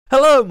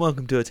Hello and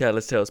welcome to a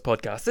Taylor's Tales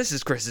podcast. This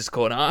is Chris's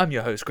Corner. I'm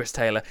your host, Chris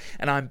Taylor,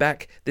 and I'm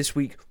back this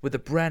week with a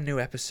brand new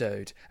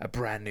episode, a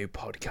brand new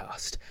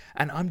podcast.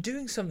 And I'm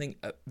doing something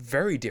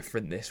very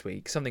different this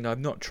week, something I've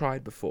not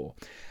tried before.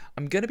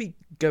 I'm going to be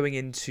going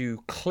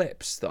into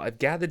clips that I've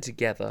gathered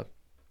together.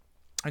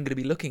 I'm going to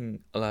be looking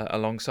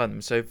alongside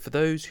them. So for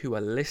those who are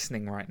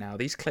listening right now,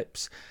 these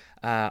clips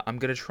I'm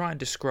going to try and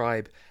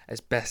describe as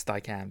best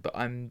I can. But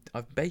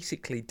I've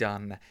basically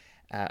done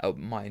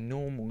my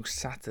normal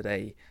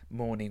Saturday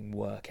morning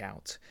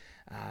workout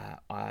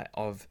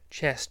of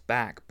chest,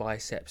 back,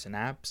 biceps and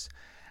abs,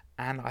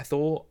 and I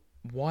thought,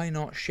 why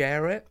not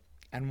share it,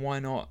 and why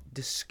not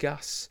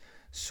discuss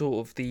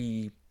sort of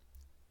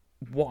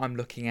what I'm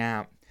looking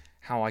at,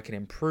 how I can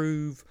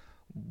improve,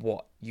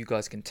 what you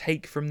guys can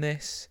take from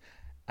this,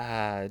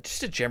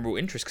 just a general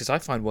interest, because I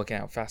find working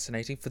out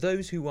fascinating. For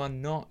those who are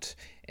not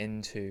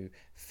into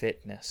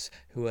fitness,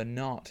 who are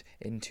not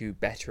into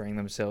bettering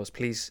themselves,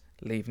 please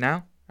leave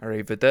now.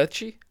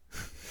 Arrivederci.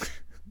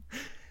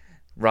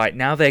 Right,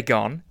 now they're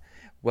gone.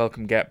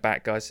 Welcome, get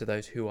back, guys, to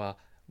those who are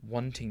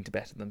wanting to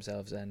better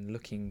themselves and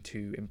looking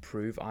to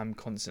improve. I'm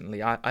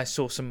constantly... I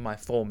saw some of my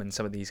form in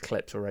some of these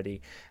clips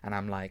already, and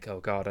I'm like, oh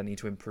God, I need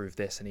to improve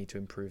this, I need to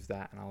improve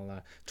that, and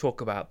I'll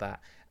talk about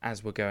that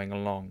as we're going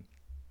along.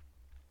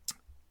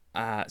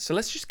 So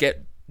let's just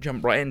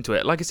jump right into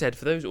it. Like I said,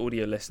 for those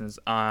audio listeners,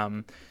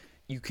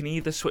 you can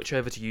either switch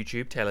over to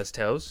YouTube, Taylor's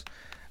Tales,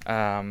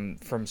 from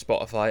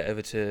Spotify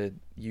over to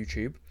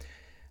YouTube,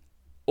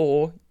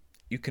 or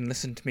you can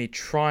listen to me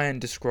try and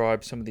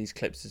describe some of these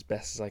clips as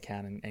best as I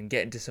can and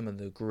get into some of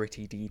the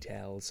gritty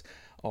details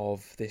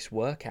of this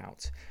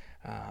workout.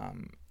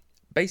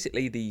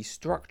 Basically, the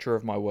structure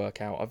of my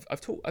workout,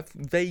 I've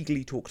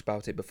vaguely talked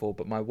about it before,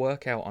 but my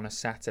workout on a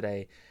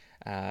Saturday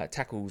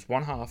tackles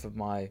one half of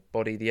my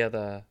body. The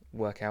other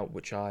workout,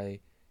 which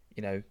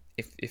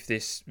if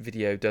this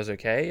video does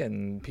okay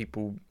and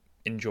people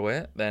enjoy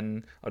it,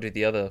 then I'll do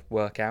the other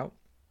workout,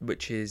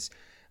 which is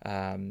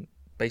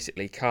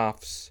basically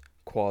calves,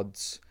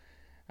 quads,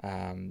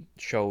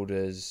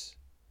 shoulders,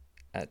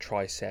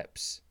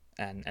 triceps,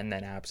 and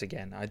then abs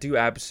again. I do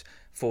abs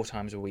 4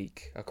 times a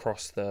week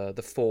across the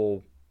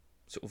 4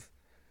 sort of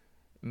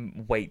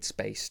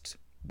weights-based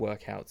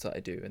workouts that I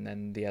do, and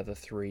then the other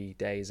 3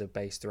 days are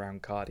based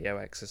around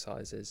cardio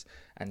exercises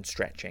and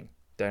stretching.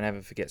 Don't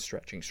ever forget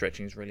stretching.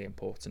 Stretching is really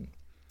important.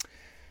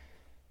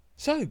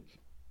 So,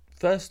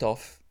 first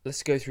off,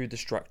 let's go through the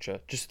structure.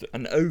 Just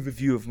an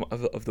overview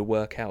of the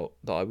workout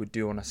that I would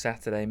do on a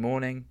Saturday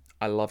morning.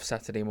 I love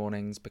Saturday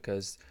mornings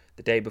because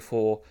the day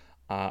before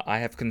I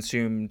have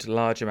consumed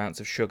large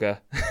amounts of sugar.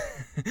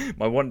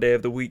 My one day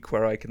of the week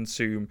where I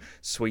consume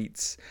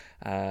sweets.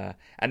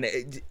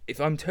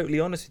 If I'm totally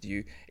honest with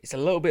you, it's a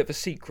little bit of a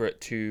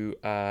secret to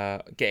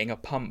getting a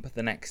pump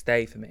the next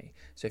day for me.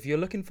 So if you're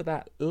looking for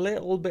that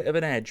little bit of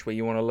an edge where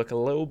you want to look a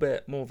little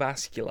bit more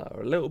vascular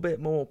or a little bit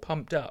more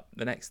pumped up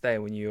the next day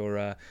when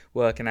you're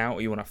working out,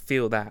 or you want to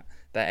feel that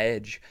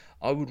edge,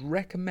 I would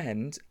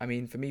recommend,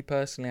 for me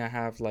personally, I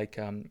have like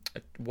a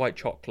white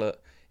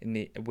chocolate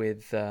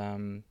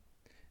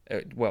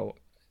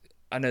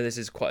I know this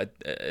is quite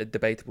a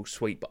debatable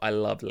sweet, but I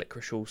love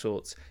licorice all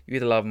sorts. You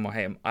either love them or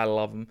hate them. I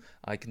love them.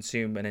 I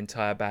consume an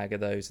entire bag of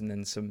those and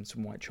then some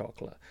white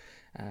chocolate.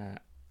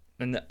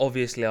 And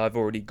obviously I've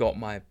already got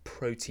my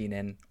protein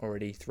in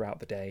already throughout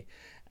the day,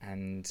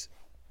 and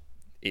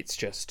it's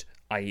just,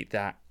 I eat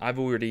that.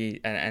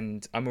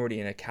 And I'm already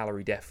in a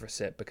calorie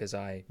deficit because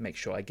I make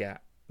sure I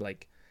get,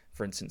 like,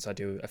 for instance, I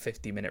do a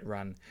 50-minute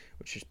run,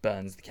 which just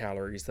burns the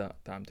calories that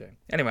I'm doing.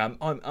 Anyway,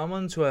 I'm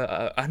on to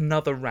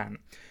another rant.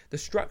 The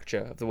structure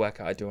of the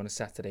workout I do on a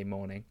Saturday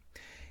morning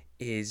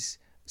is,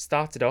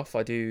 started off,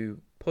 I do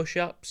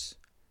push-ups,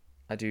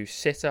 I do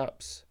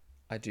sit-ups,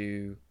 I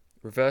do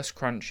reverse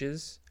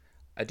crunches,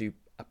 I do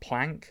a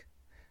plank,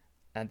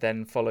 and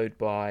then followed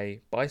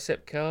by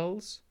bicep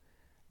curls,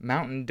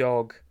 mountain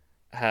dog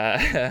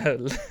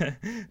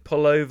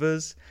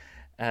pullovers,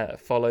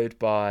 followed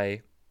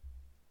by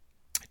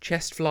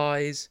chest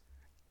flies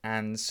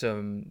and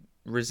some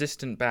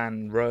resistant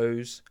band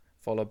rows,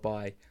 followed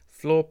by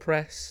floor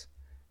press,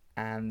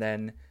 and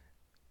then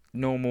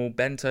normal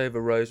bent over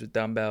rows with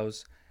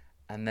dumbbells,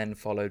 and then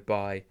followed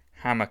by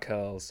hammer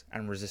curls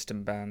and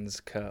resistant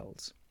bands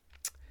curls.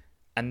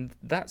 And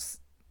that's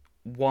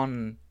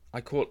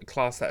I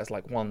class that as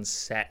like one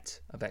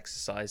set of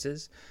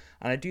exercises,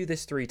 and I do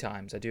this 3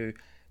 times. I do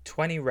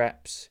 20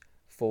 reps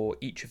for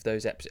each of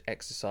those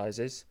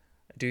exercises.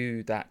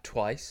 Do that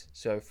twice,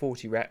 so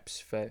 40 reps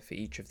for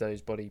each of those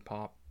body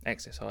part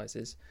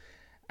exercises,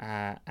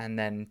 and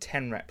then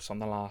 10 reps on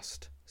the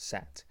last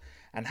set.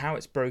 And how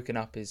it's broken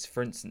up is,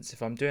 for instance,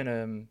 if I'm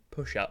doing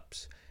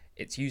push-ups,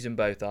 it's using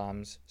both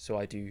arms, so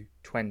I do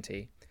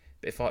 20.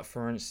 But if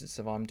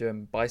I'm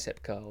doing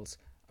bicep curls,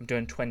 I'm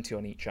doing 20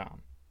 on each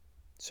arm.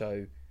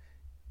 So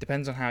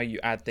depends on how you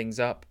add things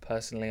up.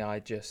 Personally, I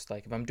just,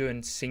 like, if I'm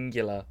doing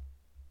singular,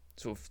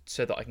 sort of,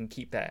 so that I can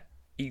keep that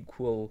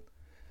equal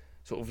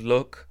sort of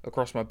look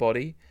across my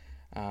body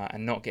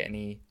and not get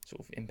any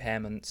sort of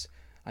impairments,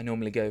 I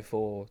normally go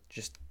for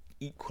just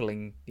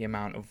equaling the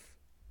amount of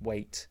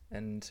weight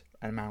and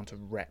amount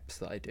of reps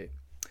that I do.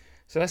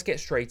 So let's get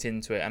straight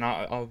into it, and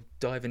I'll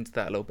dive into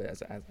that a little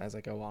bit as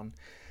I go on.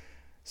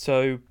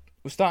 So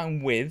we're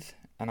starting with,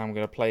 and I'm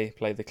going to play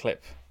the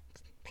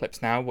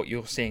clips now. What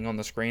you're seeing on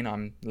the screen,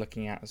 I'm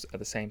looking at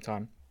the same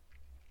time.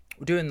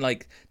 We're doing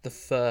like the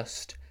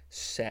first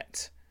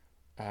set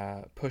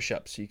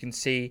push-ups. So you can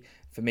see,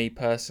 for me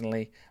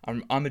personally,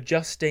 I'm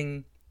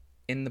adjusting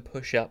in the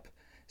push-up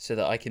so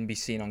that I can be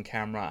seen on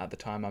camera at the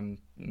time. I'm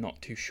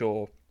not too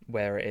sure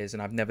where it is,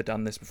 and I've never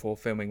done this before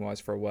filming wise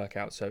for a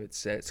workout, so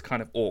it's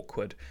kind of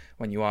awkward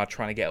when you are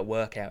trying to get a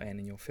workout in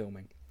and you're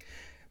filming.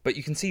 But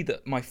you can see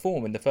that my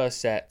form in the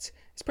first set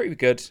is pretty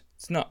good.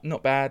 It's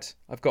not bad.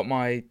 I've got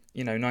my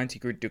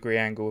 90-degree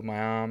angle with my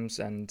arms,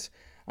 and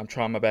I'm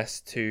trying my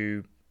best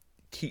to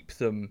keep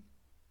them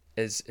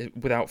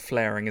without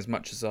flaring as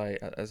much as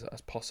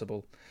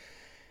possible.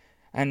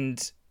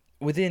 And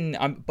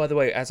by the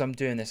way, as I'm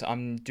doing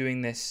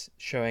this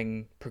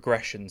showing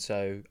progression.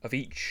 So of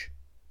each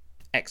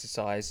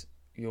exercise,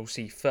 you'll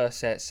see first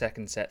set,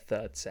 second set,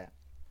 third set.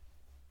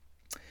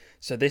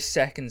 So this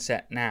second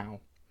set now,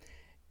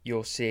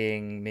 you're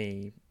seeing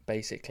me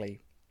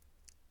basically,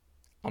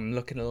 I'm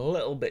looking a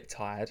little bit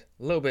tired,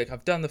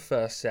 I've done the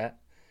first set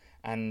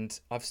and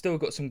I've still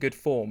got some good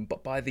form,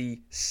 but by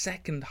the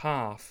second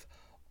half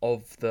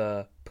of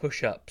the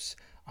push-ups,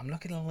 I'm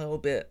looking a little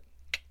bit,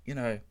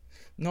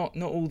 not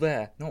all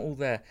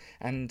there,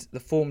 and the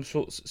form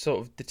sort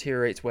of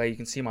deteriorates, where you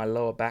can see my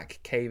lower back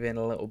cave in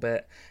a little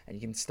bit, and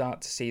you can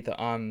start to see that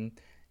I'm,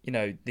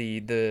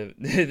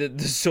 the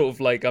sort of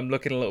like I'm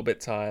looking a little bit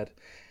tired.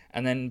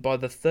 And then by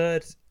the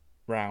third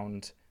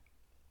round,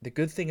 the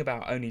good thing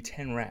about only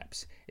 10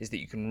 reps is that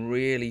you can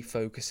really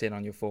focus in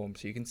on your form.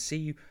 So you can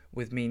see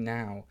with me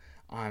now,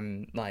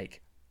 I'm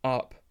like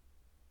up,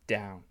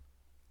 down,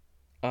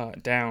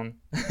 down,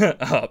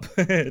 up,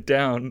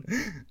 down,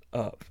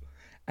 up.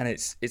 And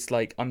it's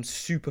like I'm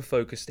super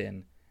focused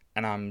in,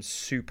 and I'm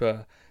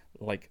super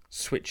like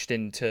switched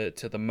into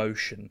the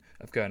motion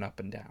of going up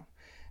and down.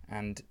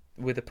 And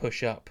with a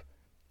push up,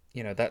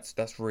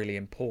 that's really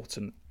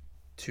important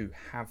to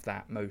have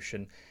that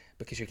motion,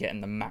 because you're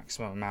getting the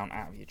maximum amount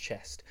out of your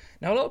chest.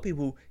 Now, a lot of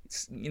people,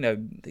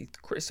 they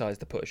criticize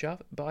the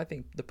push-up, but I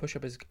think the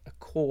push-up is a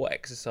core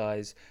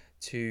exercise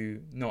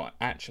to, not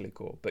actually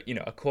core, but,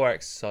 a core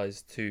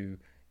exercise to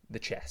the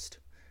chest.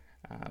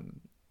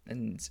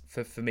 And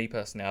for me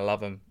personally, I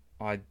love them.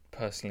 I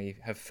personally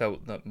have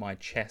felt that my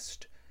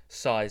chest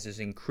size has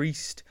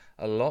increased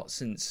a lot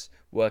since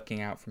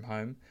working out from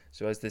home.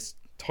 So as this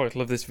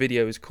title of this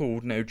video is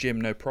called, No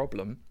Gym, No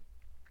Problem,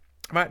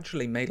 I've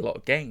actually made a lot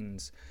of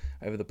gains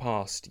over the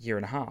past year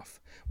and a half,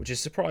 which is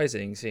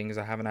surprising, seeing as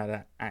I haven't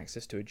had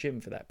access to a gym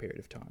for that period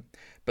of time.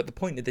 But the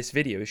point of this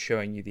video is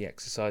showing you the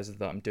exercises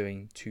that I'm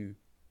doing to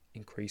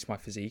increase my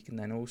physique and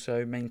then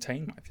also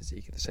maintain my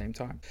physique at the same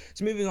time.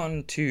 So moving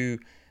on to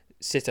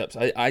sit-ups,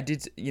 I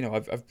did,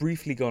 I've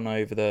briefly gone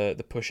over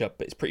the push-up,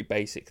 but it's pretty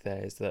basic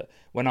there, is that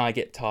when I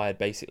get tired,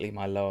 basically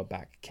my lower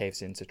back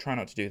caves in. So try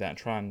not to do that, and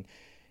try and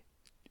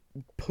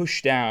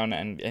push down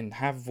and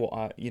have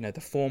what the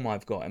form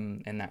I've got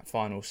in that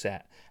final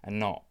set, and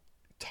not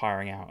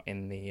tiring out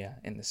in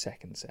the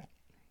second set.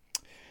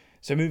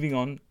 So moving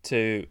on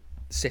to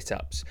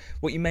sit-ups,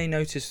 what you may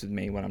notice with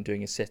me when I'm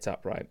doing a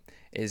sit-up, right,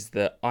 is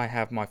that I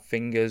have my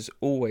fingers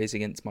always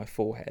against my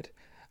forehead.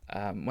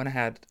 When I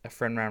had a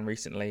friend round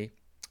recently,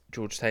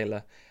 George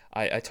Taylor,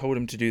 I told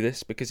him to do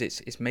this because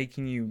it's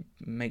making you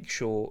make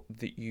sure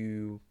that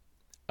you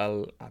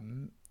are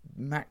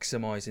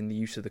maximizing the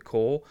use of the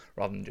core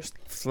rather than just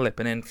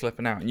flipping in,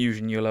 flipping out, and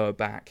using your lower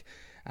back.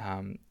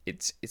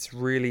 It's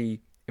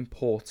really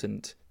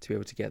important to be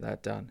able to get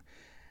that done.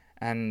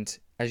 And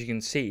as you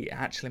can see, it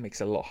actually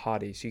makes it a lot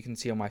harder. So you can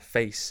see on my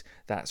face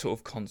that sort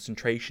of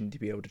concentration to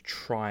be able to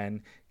try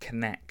and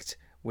connect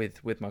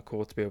with my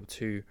core, to be able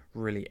to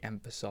really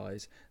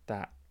emphasize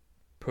that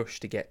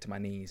push to get to my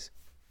knees.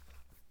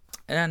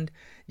 And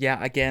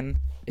yeah, again,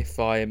 if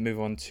I move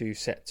on to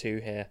set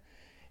 2 here,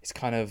 it's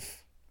kind of,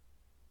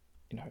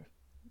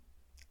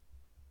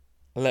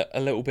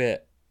 a little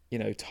bit,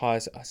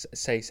 tires.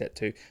 Say set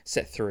 2,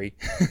 set 3.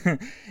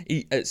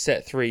 At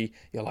set 3,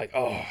 you're like,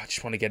 oh, I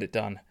just want to get it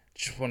done.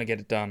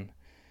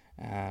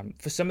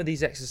 For some of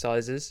these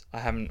exercises,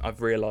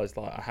 I've realized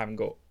that I haven't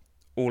got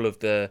all of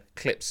the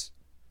clips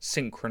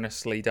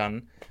synchronously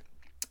done,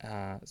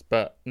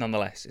 but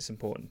nonetheless, it's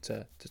important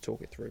to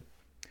talk it through.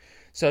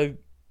 So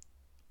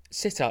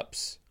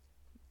sit-ups,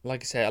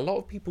 like I say, a lot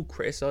of people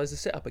criticize the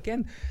sit-up.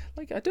 Again,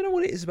 like, I don't know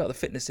what it is about the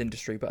fitness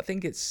industry, but I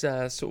think it's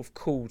sort of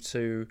cool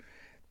to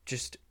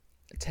just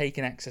take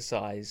an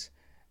exercise,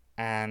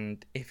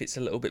 and if it's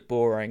a little bit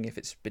boring, if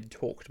it's been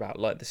talked about,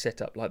 like the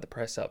sit-up, like the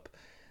press-up,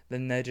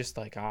 then they're just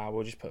like,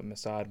 we'll just put them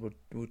aside.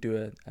 We'll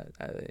do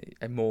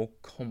a more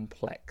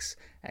complex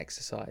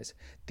exercise.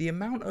 The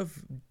amount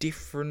of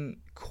different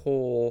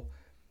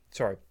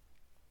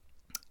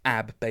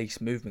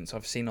ab-based movements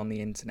I've seen on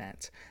the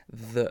internet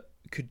that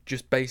could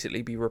just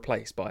basically be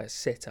replaced by a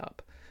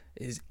sit-up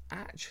is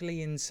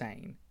actually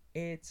insane.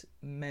 It's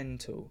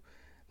mental.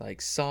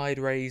 like side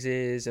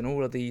raises and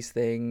all of these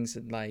things,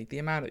 and like the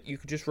amount that you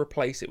could just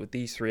replace it with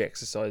these 3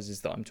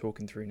 exercises that I'm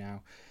talking through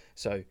now.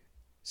 So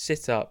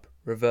sit up,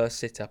 reverse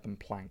sit up, and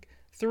plank.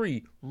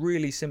 3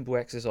 really simple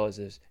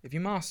exercises. If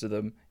you master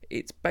them,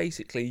 it's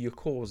basically your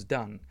core's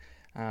done.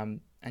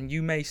 And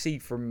you may see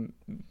from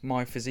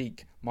my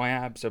physique, my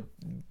abs are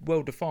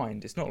well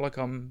defined. It's not like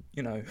I'm,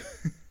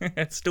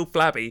 it's still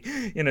flabby,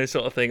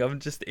 sort of thing.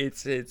 I'm just,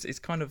 it's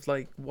kind of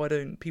like, why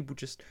don't people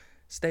just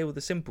stay with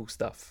the simple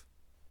stuff,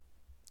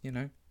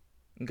 and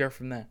go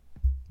from there.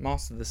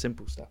 Master the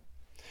simple stuff.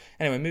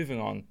 Anyway, moving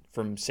on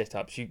from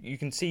sit-ups, you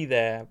can see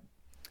there,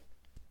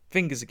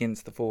 fingers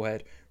against the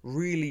forehead,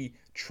 really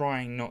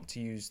trying not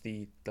to use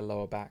the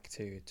lower back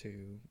too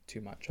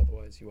much,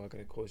 otherwise you are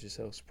going to cause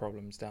yourselves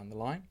problems down the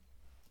line.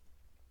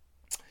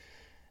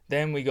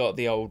 Then we got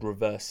the old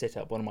reverse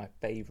sit-up, one of my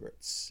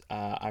favourites.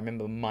 I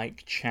remember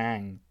Mike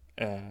Chang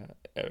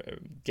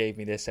gave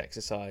me this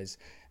exercise,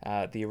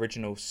 the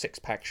original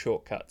 6-pack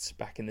shortcuts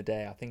back in the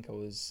day. I think I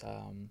was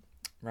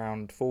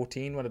around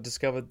 14 when I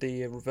discovered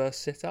the reverse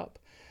sit-up.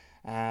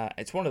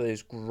 It's one of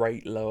those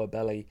great lower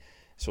belly,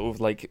 sort of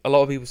like, a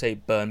lot of people say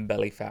burn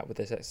belly fat with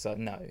this exercise.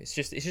 No, it's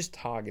just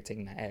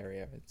targeting that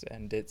area,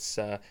 and it's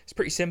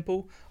pretty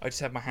simple. I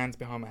just have my hands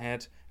behind my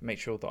head and make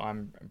sure that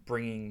I'm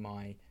bringing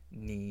my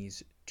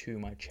knees to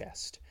my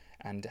chest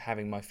and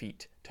having my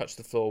feet touch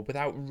the floor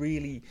without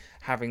really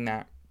having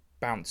that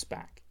bounce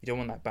back. You don't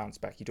want that bounce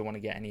back. You don't want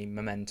to get any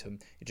momentum.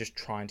 You're just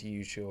trying to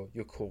use your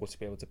core to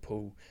be able to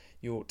pull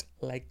your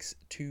legs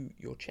to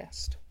your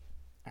chest.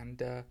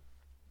 And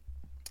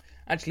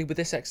actually, with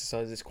this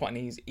exercise, it's quite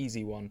an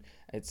easy one.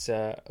 It's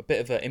a bit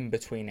of an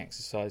in-between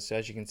exercise. So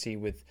as you can see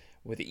with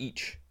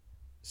each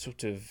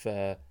sort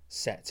of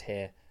set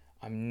here,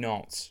 I'm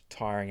not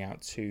tiring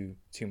out too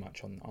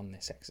much on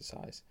this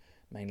exercise,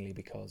 mainly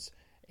because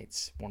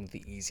it's one of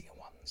the easier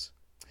ones.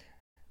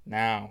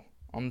 Now,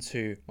 on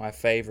to my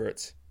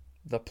favourite,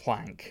 the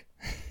plank.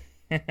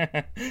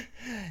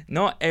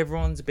 Not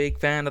everyone's a big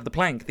fan of the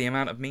plank. The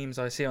amount of memes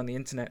I see on the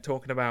internet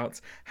talking about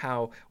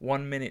how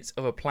 1 minute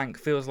of a plank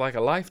feels like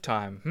a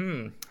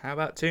lifetime. How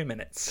about 2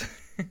 minutes?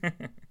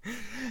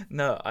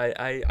 No,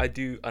 I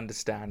do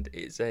understand.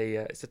 It's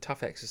a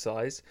tough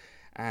exercise,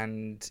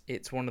 and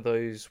it's one of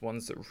those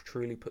ones that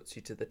truly puts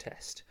you to the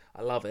test.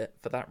 I love it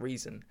for that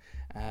reason,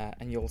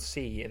 and you'll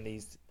see in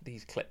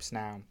these clips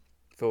now.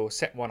 For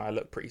set 1, I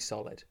look pretty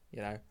solid.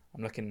 I'm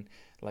looking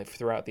like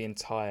throughout the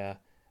entire.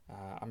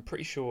 I'm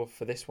pretty sure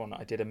for this one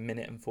I did 1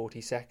 minute and 40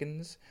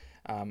 seconds.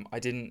 I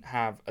didn't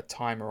have a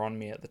timer on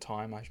me at the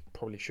time. I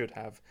probably should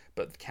have,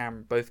 but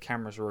both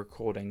cameras were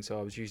recording, so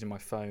I was using my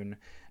phone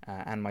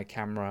and my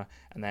camera,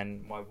 and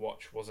then my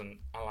watch wasn't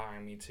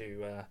allowing me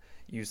to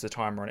use the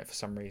timer on it for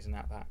some reason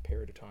at that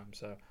period of time,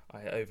 so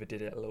I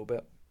overdid it a little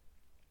bit.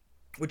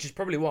 Which is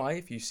probably why,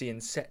 if you see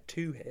in set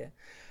 2 here,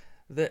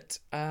 that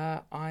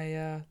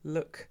I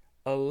look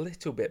a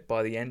little bit,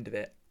 by the end of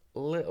it, a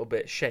little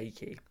bit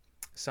shaky.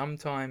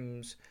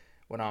 Sometimes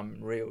when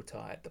I'm real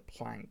tired, the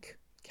plank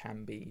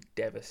can be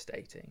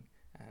devastating,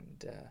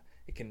 and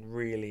it can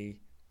really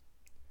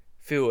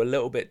feel a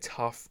little bit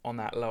tough on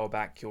that lower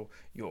back.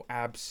 Your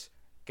abs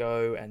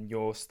go, and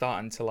you're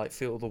starting to like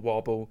feel the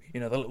wobble, the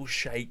little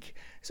shake.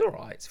 It's all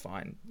right, it's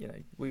fine.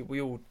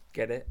 We all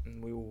get it,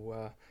 and we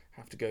all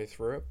have to go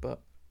through it.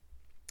 But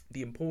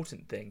the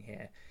important thing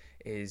here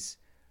is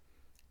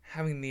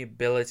having the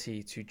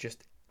ability to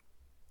just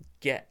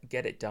get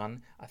it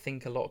done. I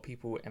think a lot of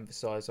people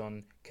emphasize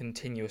on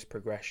continuous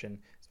progression.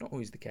 It's not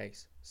always the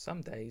case.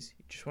 Some days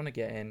you just want to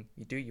get in,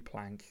 you do your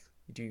plank.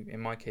 In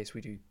my case,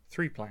 we do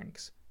 3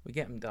 planks. We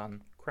get them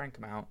done, crank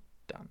them out,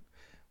 done.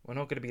 We're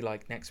not going to be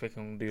like, next week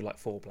I'm going to do like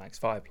 4 planks,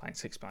 5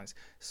 planks, 6 planks.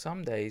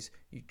 Some days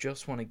you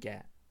just want to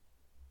get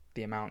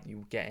the amount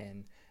you get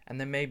in, and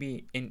then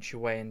maybe inch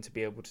your way in to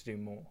be able to do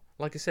more.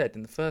 Like I said,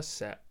 in the first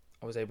set,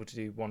 I was able to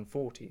do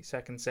 140.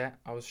 Second set,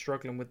 I was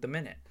struggling with the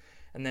minute.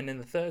 And then in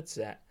the third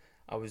set,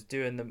 I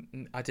did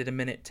 1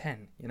 minute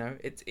 10.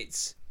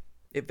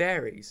 It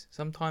varies.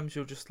 Sometimes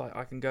you're just like,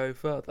 I can go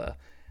further,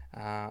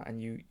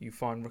 and you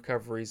find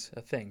recovery's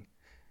a thing,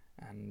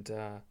 and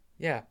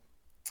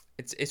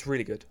it's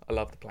really good. I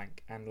love the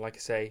plank, and like I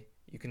say,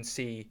 you can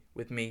see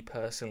with me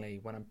personally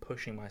when I'm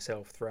pushing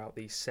myself throughout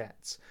these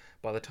sets.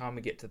 By the time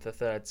we get to the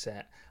third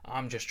set,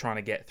 I'm just trying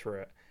to get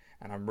through it,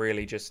 and I'm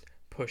really just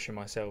pushing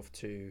myself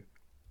to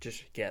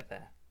just get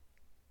there.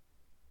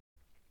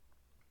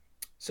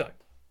 So,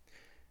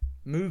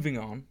 moving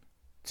on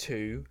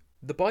to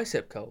the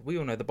bicep curl. We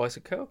all know the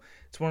bicep curl.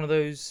 It's one of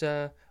those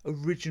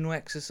original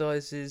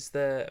exercises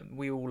that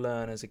we all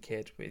learn as a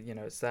kid.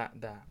 It's that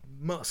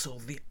muscle,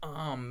 the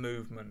arm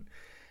movement.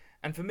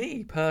 And for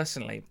me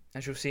personally,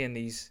 as you'll see in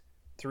these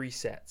 3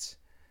 sets,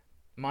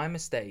 my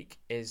mistake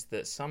is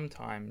that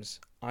sometimes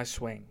I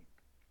swing.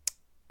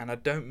 And I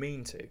don't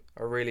mean to.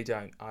 I really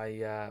don't.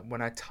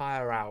 When I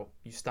tire out,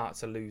 you start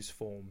to lose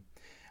form.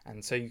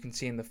 And so you can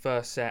see in the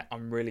first set,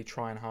 I'm really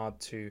trying hard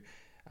to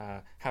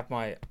have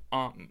my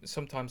arm,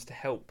 sometimes to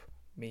help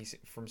me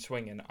from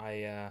swinging,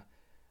 I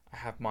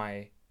have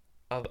my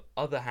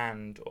other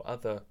hand, or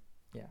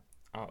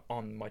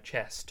on my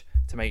chest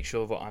to make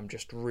sure that I'm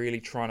just really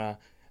trying to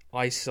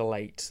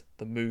isolate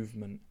the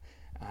movement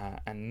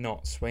and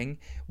not swing.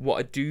 What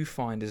I do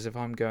find is if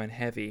I'm going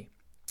heavy,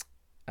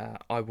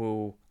 I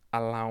will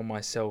allow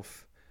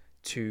myself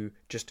to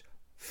just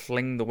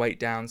fling the weight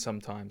down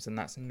sometimes, and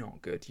that's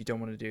not good. You don't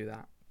want to do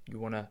that. You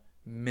want to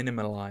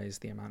minimize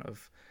the amount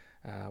of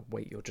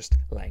weight you're just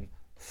letting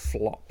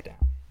flop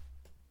down.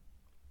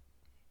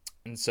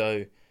 And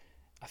so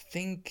I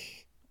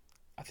think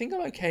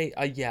I'm okay.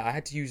 Yeah, I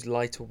had to use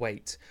lighter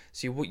weight.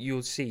 So what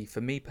you'll see, for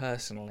me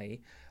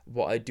personally,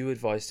 what I do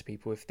advise to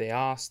people, if they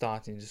are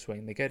starting to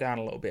swing, they go down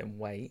a little bit in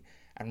weight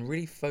and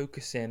really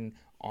focus in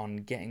on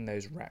getting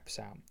those reps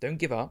out. Don't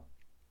give up.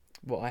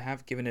 What I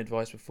have given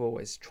advice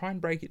before is try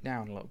and break it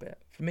down a little bit.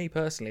 For me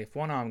personally, if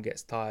one arm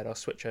gets tired, I'll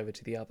switch over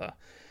to the other.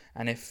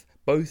 And if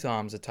both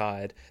arms are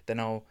tired, then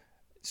I'll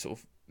sort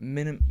of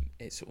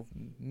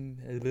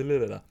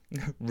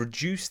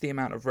reduce the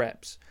amount of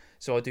reps.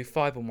 So I'll do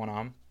 5 on one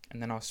arm,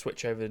 and then I'll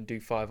switch over and do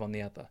 5 on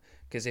the other.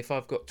 Because if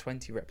I've got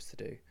 20 reps to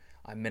do,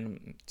 I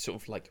sort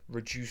of like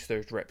reduce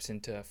those reps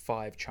into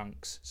 5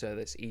 chunks, so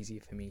that's easier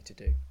for me to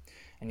do.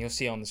 And you'll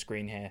see on the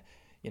screen here,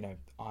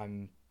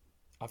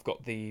 I've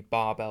got the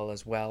barbell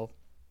as well,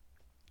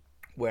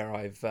 where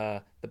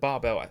the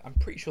barbell, I'm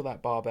pretty sure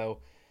that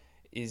barbell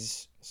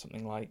is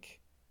something like,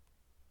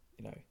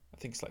 I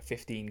think it's like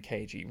 15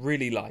 kg,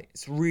 really light.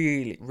 It's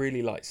really,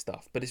 really light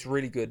stuff, but it's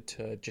really good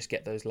to just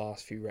get those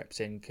last few reps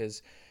in,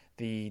 because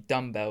the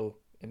dumbbell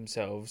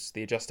themselves,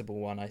 the adjustable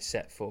one, I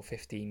set for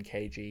 15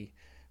 kg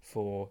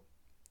for,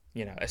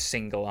 a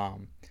single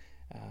arm,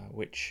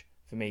 which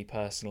for me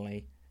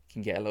personally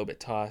can get a little bit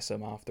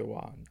tiresome after a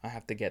while. I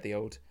have to get the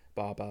old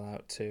barbell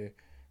out to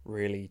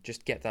really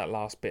just get that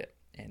last bit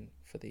in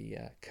for the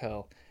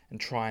curl and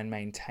try and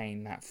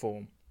maintain that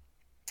form.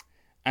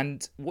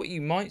 And what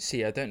you might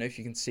see, I don't know if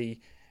you can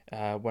see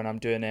when I'm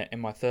doing it in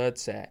my third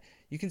set,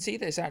 you can see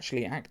that it's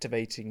actually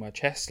activating my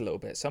chest a little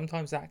bit.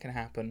 Sometimes that can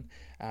happen.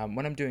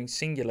 When I'm doing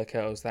singular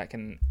curls, that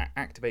can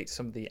activate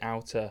some of the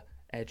outer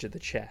edge of the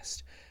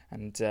chest.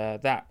 And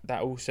that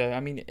also,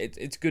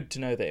 it's good to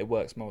know that it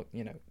works more.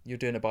 You're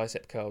doing a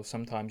bicep curl,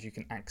 sometimes you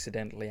can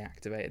accidentally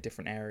activate a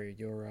different area of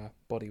your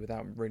body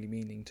without really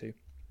meaning to.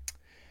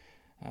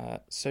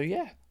 So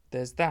yeah,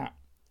 there's that.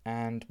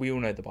 And we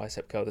all know the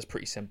bicep curl is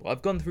pretty simple.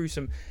 I've gone through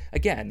some,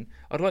 again,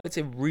 I'd like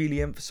to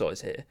really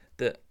emphasize here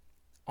that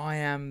I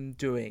am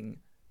doing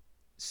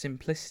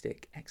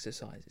simplistic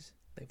exercises.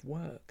 They've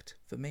worked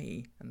for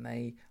me, and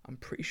I'm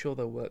pretty sure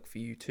they'll work for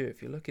you too.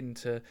 If you're looking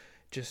to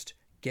just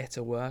get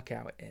a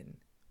workout in,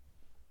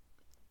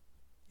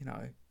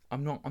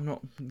 I'm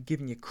not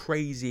giving you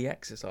crazy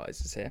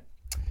exercises here.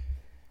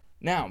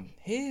 Now,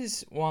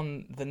 here's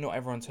one that not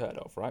everyone's heard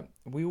of, right?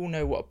 We all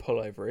know what a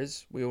pullover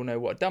is. We all know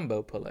what a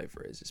dumbbell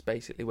pullover is. It's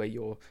basically where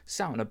you're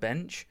sat on a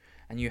bench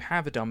and you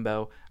have a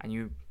dumbbell and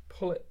you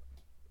pull it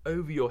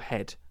over your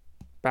head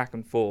back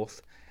and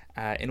forth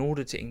in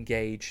order to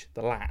engage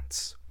the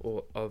lats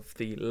of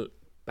the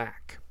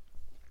back.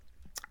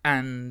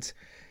 And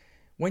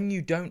when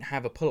you don't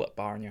have a pull-up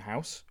bar in your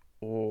house,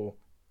 or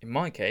in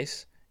my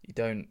case, you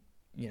don't,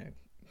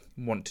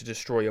 want to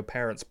destroy your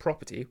parents'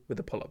 property with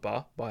a pull-up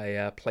bar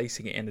by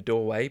placing it in a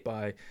doorway,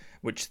 by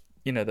which,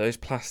 those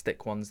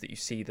plastic ones that you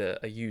see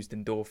that are used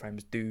in door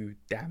frames do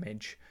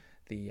damage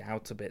the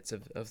outer bits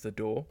of the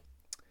door.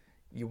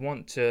 You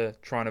want to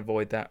try and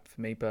avoid that, for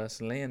me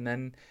personally, and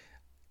then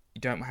you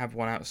don't have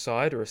one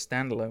outside or a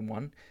standalone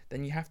one,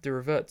 then you have to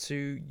revert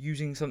to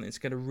using something that's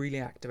going to really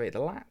activate the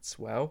lats.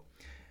 Well,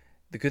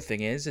 the good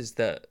thing is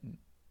that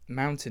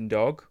Mountain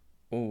Dog,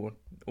 or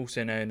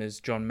also known as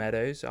John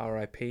Meadows,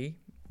 RIP,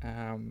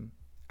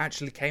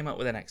 actually came up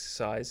with an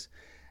exercise.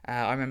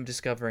 I remember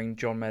discovering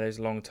John Meadows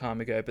a long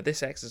time ago, but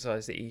this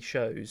exercise that he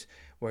shows,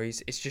 where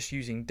it's just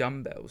using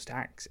dumbbells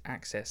to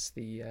access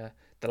the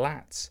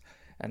lats,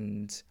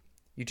 and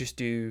you just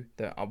do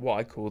what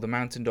I call the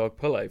Mountain Dog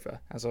pullover,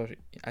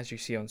 as you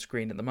see on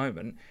screen at the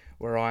moment,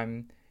 where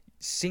I'm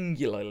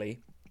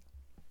singularly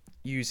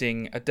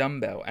using a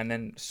dumbbell and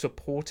then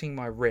supporting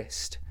my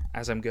wrist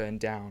as I'm going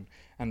down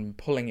and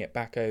pulling it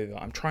back over.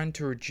 I'm trying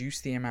to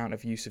reduce the amount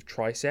of use of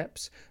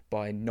triceps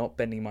by not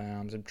bending my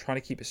arms. I'm trying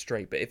to keep it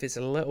straight, but if it's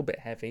a little bit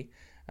heavy,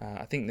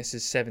 I think this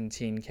is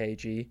 17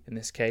 kg in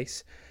this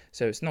case,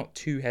 so it's not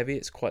too heavy,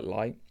 it's quite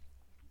light,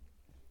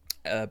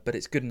 but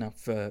it's good enough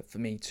for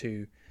me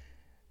to,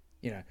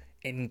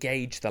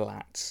 engage the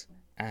lats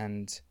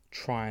and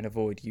try and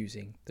avoid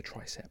using the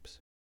triceps.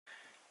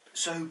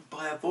 So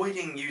by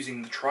avoiding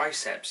using the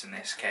triceps in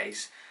this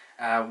case,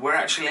 we're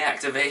actually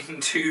activating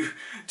two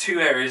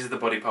areas of the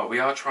body part. We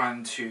are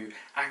trying to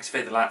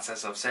activate the lats,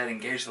 as I've said,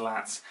 engage the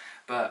lats,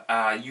 but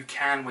you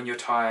can, when you're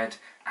tired,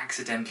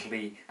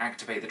 accidentally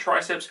activate the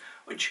triceps,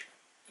 which,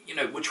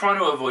 we're trying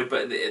to avoid,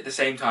 but at the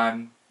same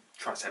time,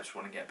 triceps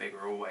want to get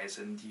bigger always,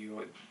 and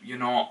you're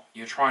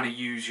trying to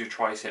use your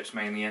triceps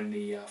mainly in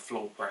the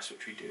floor press,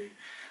 which we do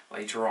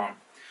later on.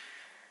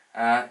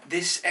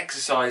 This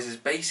exercise is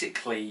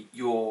basically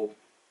your,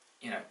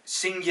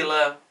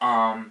 singular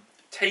arm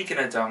taking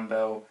a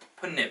dumbbell,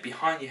 putting it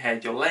behind your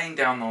head, you're laying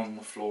down on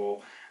the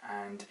floor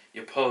and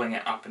you're pulling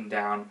it up and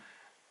down,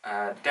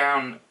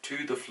 down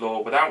to the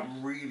floor without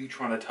really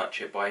trying to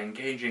touch it, by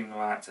engaging the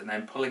lats and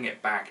then pulling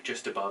it back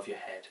just above your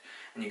head.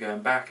 And you're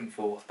going back and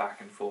forth,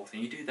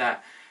 and you do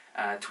that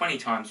 20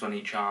 times on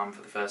each arm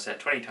for the first set,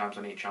 20 times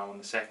on each arm on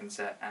the second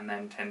set, and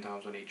then 10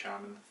 times on each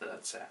arm in the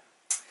third set.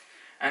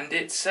 And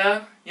it's,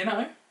 you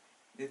know,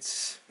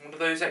 it's one of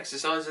those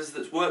exercises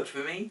that's worked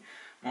for me.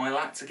 My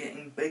lats are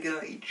getting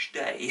bigger each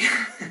day.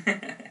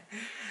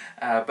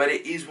 But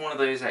it is one of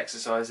those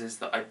exercises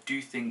that I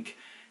do think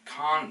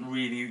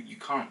you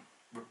can't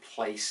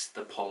replace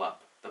the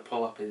pull-up. The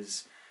pull-up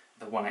is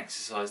the one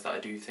exercise that I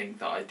do think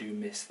that I do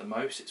miss the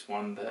most. It's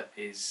one that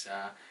is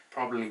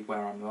probably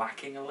where I'm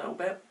lacking a little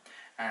bit,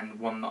 and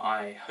one that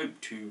I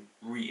hope to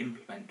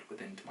re-implement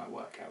within my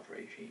workout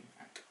regime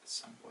at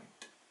some point.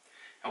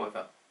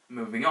 However,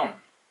 moving on.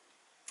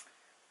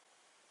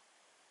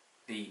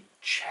 The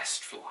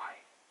chest fly.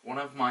 One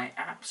of my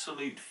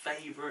absolute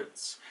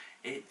favourites.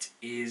 It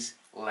is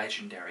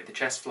legendary. The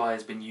chest fly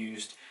has been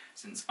used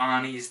since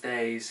Arnie's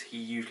days. He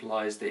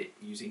utilised it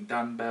using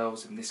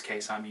dumbbells. In this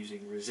case I'm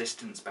using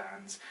resistance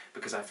bands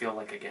because I feel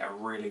like I get a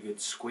really good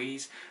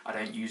squeeze. I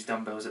don't use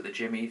dumbbells at the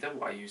gym either.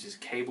 What I use is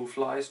cable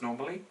flies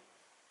normally.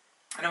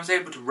 And I was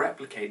able to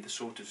replicate the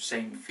sort of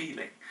same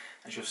feeling.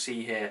 As you'll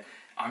see here,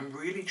 I'm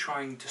really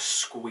trying to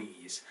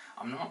squeeze.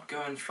 I'm not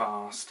going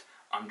fast.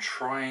 I'm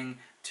trying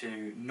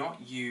to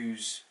not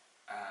use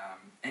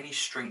any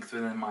strength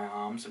within my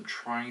arms. I'm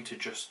trying to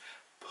just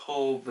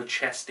pull the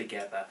chest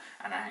together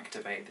and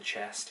activate the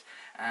chest.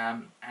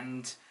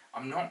 And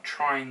I'm not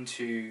trying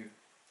to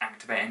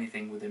activate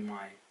anything within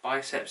my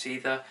biceps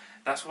either.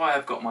 That's why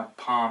I've got my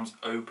palms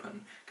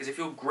open, because if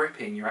you're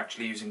gripping, you're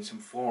actually using some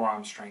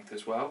forearm strength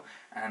as well,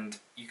 and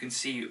you can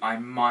see I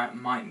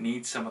might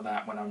need some of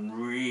that when I'm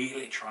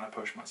really trying to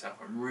push myself,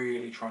 I'm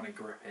really trying to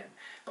grip in,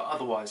 but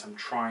otherwise I'm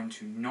trying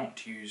to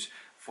not use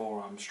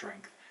forearm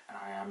strength, and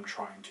I am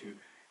trying to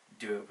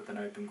do it with an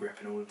open grip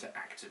in order to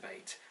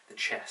activate the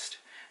chest.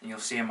 And you'll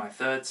see in my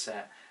third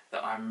set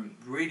that I'm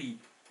really,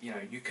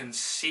 you can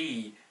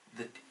see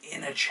the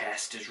inner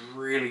chest is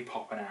really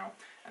popping out,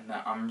 and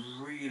that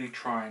I'm really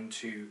trying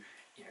to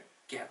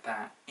get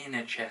that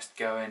inner chest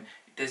going.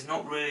 There's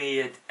not really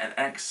an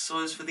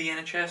exercise for the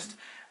inner chest.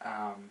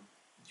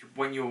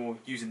 When you're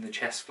using the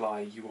chest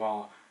fly, you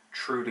are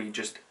truly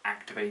just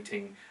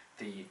activating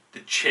the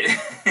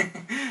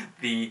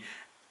the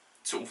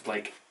sort of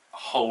like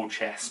whole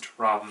chest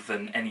rather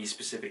than any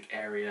specific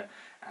area.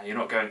 You're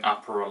not going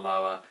upper or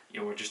lower,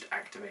 you're just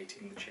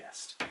activating the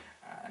chest.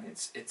 And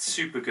it's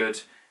super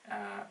good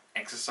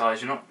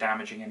exercise. You're not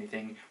damaging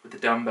anything. With the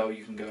dumbbell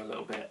you can go a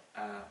little bit,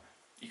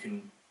 you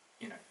can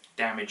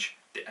damage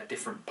a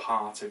different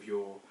part of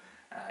your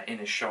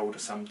inner shoulder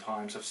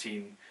sometimes. I've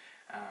seen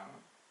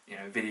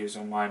videos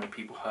online of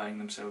people hurting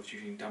themselves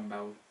using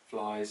dumbbell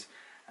flies.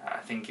 I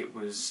think it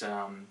was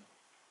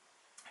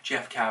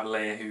Jeff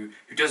Cavalier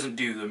who doesn't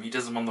do them. He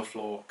does them on the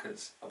floor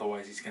because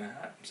otherwise he's going to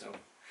hurt himself.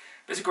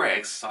 But it's a great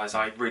exercise.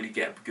 I really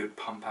get a good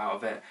pump out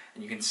of it,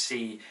 and you can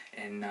see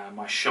in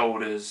my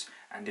shoulders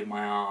and in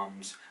my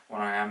arms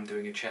when I am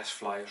doing a chest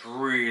fly, it's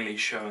really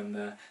showing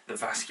the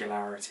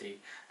vascularity,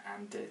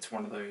 and it's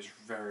one of those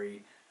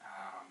very,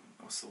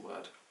 what's the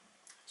word,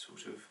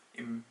 sort of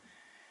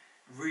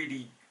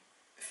really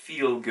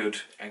feel-good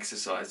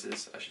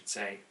exercises, I should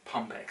say,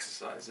 pump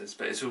exercises,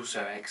 but it's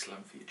also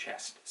excellent for your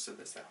chest, so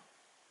there's that.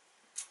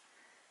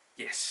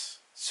 Yes,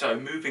 so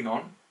moving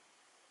on,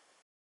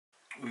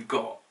 we've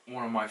got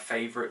one of my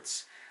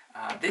favourites.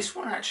 This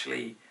one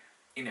actually,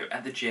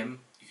 at the gym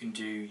you can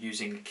do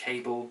using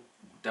cable,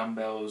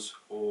 dumbbells,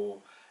 or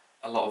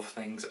a lot of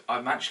things.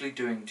 I'm actually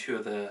doing two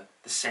of the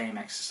same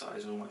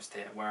exercise almost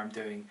here, where I'm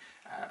doing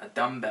a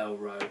dumbbell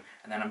row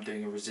and then I'm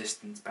doing a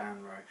resistance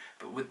band row.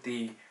 But with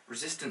the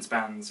resistance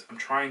bands, I'm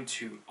trying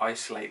to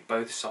isolate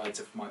both sides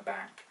of my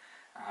back.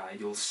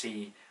 You'll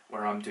see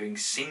where I'm doing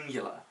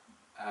singular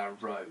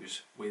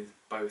rows with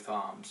both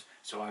arms.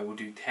 So I will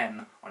do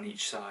 10 on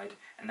each side,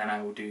 and then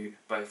I will do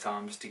both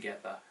arms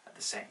together at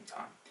the same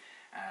time.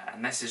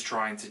 And this is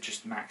trying to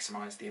just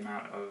maximise the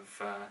amount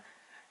of,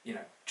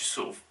 just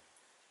sort of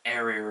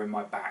area in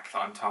my back that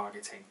I'm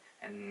targeting,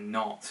 and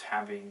not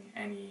having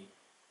any,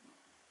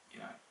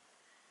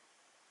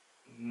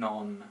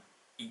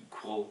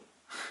 non-equal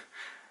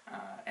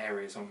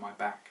areas on my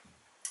back.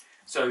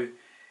 So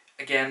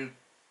again,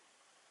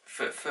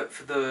 for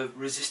the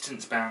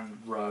resistance band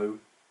row,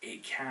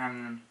 it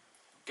can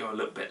go a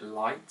little bit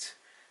light,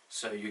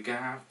 so you're going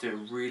to have to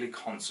really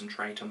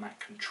concentrate on that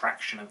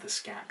contraction of the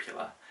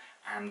scapula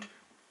and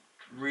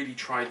really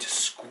try to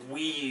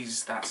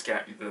squeeze that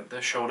scapula,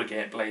 the shoulder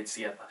blades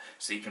together,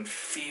 so you can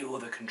feel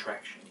the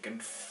contraction, you can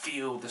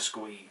feel the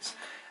squeeze.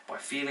 By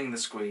feeling the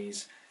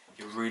squeeze,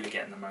 you're really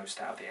getting the most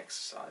out of the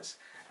exercise.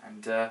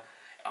 And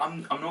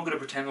I'm not going to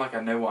pretend like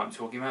I know what I'm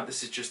talking about.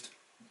 This is just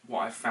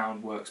what I've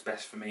found works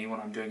best for me when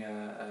I'm doing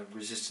a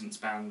resistance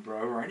band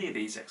row, or any of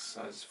these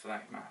exercises for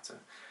that matter.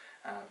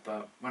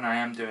 But when I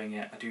am doing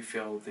it, I do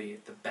feel the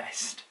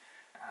best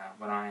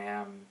when I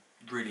am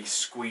really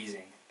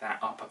squeezing that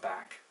upper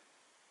back.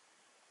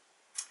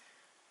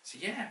 So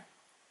yeah,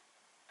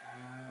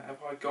 have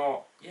I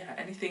got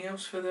anything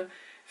else for the?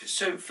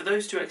 So for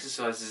those two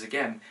exercises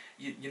again,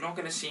 you're not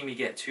going to see me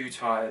get too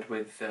tired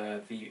with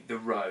the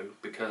row,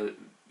 because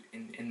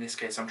in this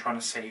case I'm trying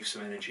to save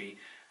some energy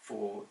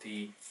for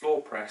the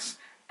floor press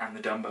and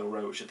the dumbbell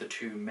row, which are the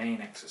two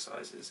main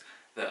exercises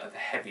that are the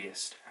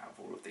heaviest out of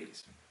all of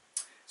these.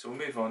 So we'll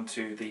move on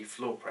to the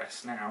floor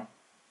press now.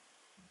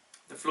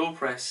 The floor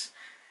press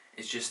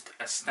is just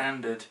a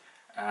standard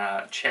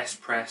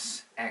chest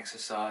press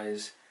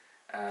exercise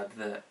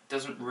that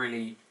doesn't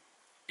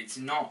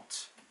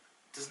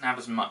have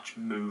as much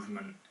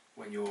movement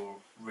when you're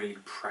really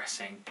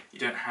pressing. You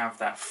don't have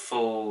that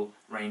full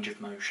range of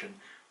motion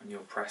when you're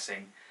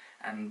pressing,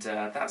 and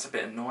that's a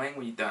bit annoying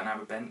when you don't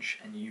have a bench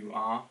and you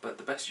are, but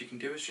the best you can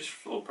do is just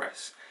floor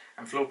press.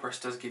 And floor press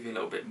does give you a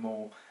little bit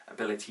more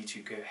ability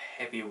to go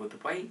heavier with the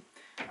weight.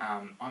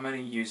 I'm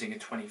only using a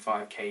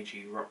 25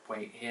 kg rock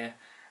weight here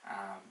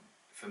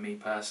for me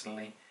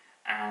personally,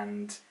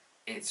 and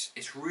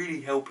it's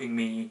really helping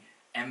me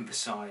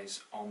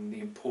emphasize on the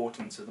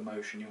importance of the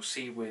motion. You'll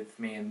see with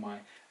me in my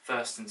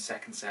first and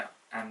second set,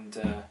 and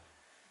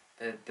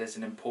there's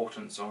an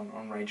importance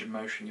on range of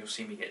motion. You'll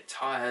see me get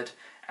tired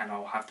and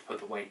I'll have to put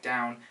the weight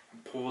down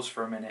and pause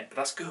for a minute, but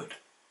that's good,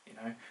 you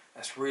know.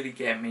 That's really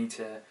getting me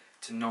to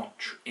not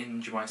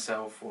injure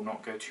myself or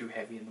not go too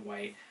heavy in the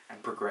weight,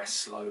 and progress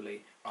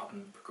slowly rather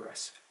than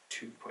progress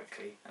too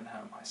quickly and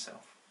hurt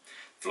myself.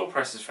 Floor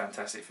press is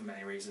fantastic for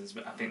many reasons,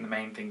 but I think the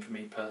main thing for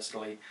me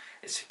personally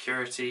is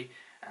security,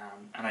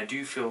 and I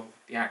do feel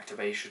the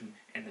activation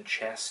in the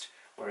chest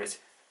where it's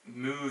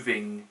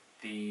moving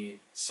the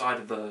side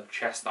of the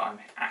chest that I'm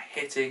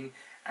hitting,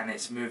 and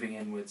it's moving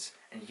inwards,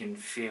 and you can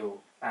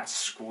feel that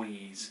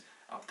squeeze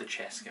of the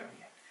chest going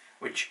in,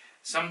 which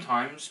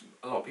sometimes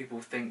a lot of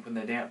people think when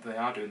they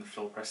are doing the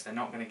floor press they're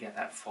not going to get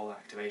that full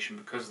activation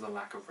because of the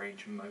lack of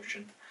range of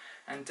motion.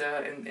 And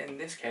in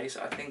this case,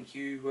 I think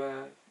you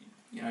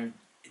know,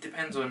 it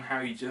depends on how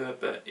you do it,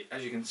 but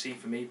as you can see,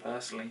 for me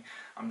personally,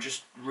 I'm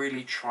just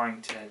really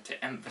trying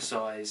to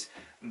emphasize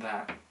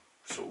that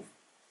sort of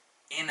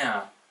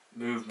inner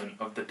movement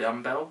of the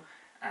dumbbell,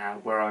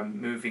 where I'm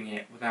moving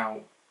it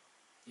without,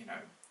 you know,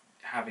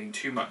 having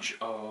too much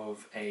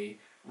of a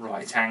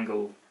right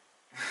angle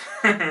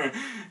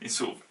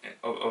sort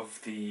of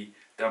the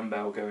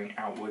dumbbell going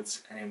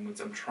outwards and inwards.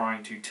 I'm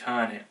trying to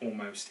turn it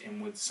almost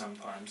inwards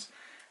sometimes,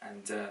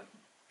 and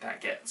that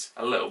gets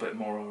a little bit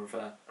more of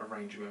a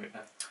range of a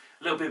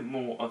little bit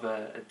more of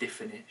a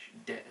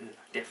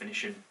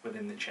definition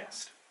within the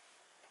chest.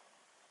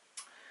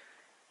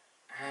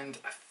 And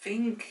I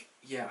think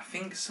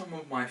some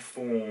of my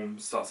form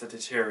starts to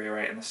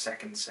deteriorate in the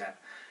second set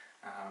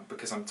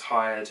because I'm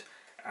tired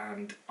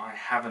and I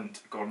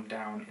haven't gone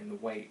down in the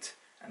weight,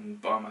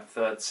 and by my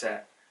third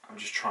set I'm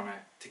just trying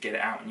to get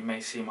it out, and you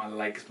may see my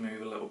legs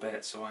move a little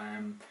bit, so I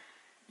am,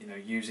 you know,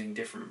 using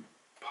different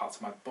parts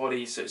of my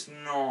body, so it's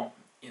not,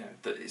 you know,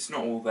 that it's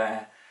not all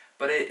there,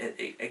 but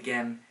it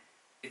again,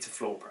 it's a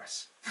floor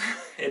press.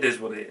 It is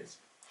what it is.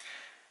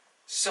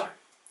 So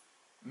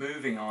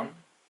moving on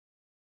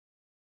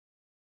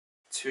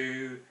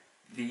to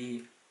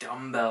the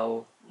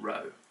dumbbell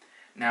row.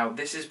 Now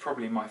this is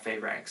probably my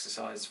favourite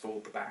exercise for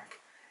the back.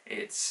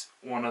 It's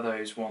one of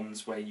those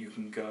ones where you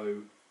can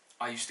go,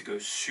 I used to go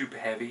super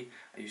heavy.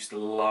 I used to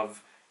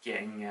love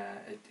getting a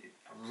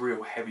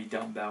real heavy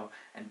dumbbell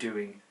and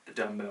doing the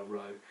dumbbell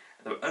row.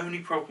 The only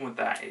problem with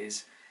that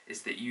is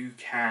that you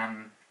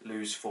can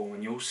lose form,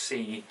 and you'll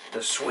see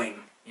the swing,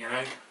 you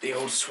know, the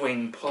old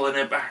swing, pulling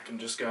it back and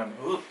just going,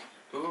 ooh,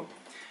 ooh.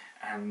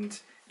 And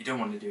you don't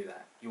want to do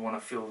that. You want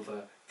to feel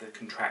the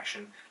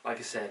contraction. Like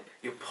I said,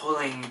 you're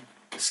pulling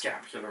the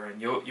scapula in,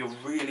 you're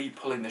really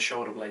pulling the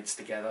shoulder blades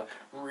together,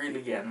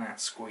 really getting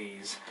that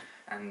squeeze.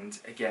 And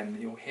again,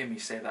 you'll hear me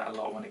say that a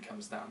lot when it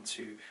comes down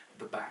to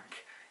the back.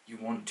 You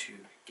want to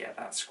get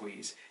that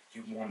squeeze.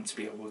 You want to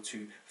be able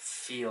to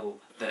feel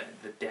the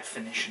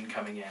definition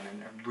coming in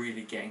and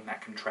really getting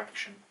that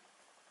contraction.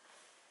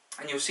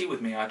 And you'll see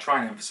with me, I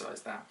try and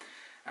emphasise that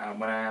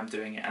when I am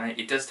doing it, and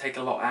it does take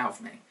a lot out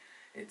of me.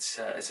 It's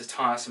a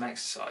tiresome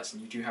exercise,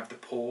 and you do have to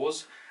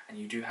pause, and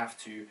you do have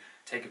to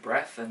take a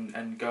breath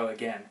and go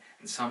again.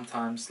 And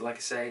sometimes, like I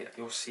say,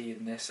 you'll see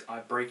in this, I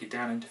break it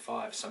down into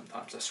 5.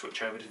 Sometimes I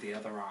switch over to the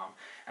other arm,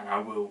 and I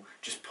will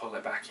just pull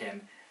it back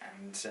in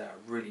and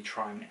really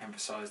try and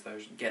emphasise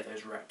those and get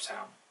those reps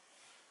out.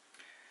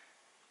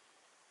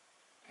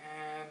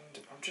 And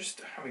I'm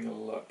just having a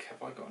look,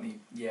 have I got any?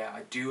 Yeah,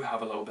 I do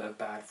have a little bit of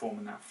bad form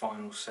in that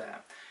final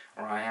set,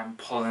 where I am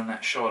pulling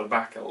that shoulder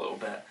back a little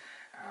bit,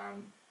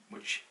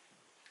 which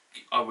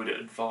I would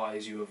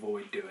advise you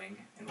avoid doing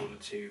in order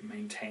to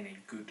maintain a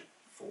good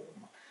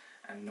form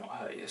and not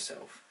hurt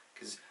yourself,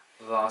 because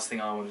the last thing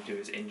I want to do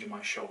is injure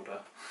my shoulder.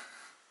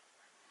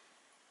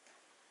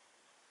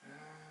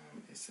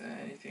 Is there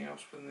anything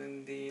else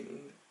within the...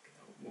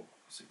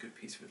 What's a good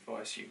piece of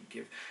advice you can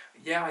give?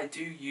 Yeah, I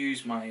do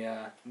use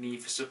my knee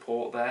for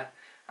support there.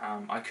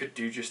 I could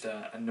do just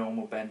a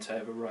normal bent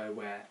over row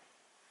where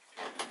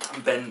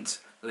I'm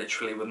bent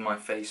literally with my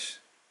face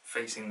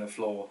facing the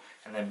floor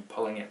and then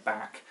pulling it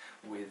back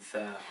with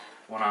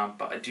one arm,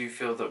 but I do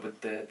feel that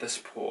with the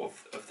support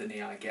of the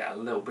knee I get a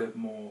little bit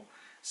more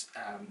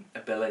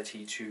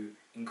ability to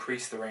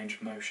increase the range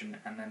of motion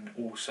and then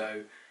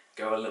also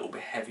go a little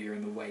bit heavier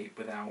in the weight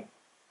without,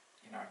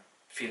 you know,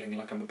 feeling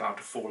like I'm about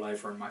to fall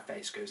over and my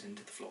face goes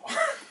into the floor.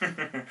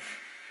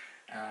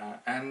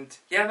 And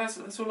yeah,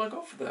 that's all I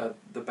got for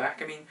the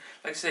back. I mean,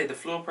 like I say, the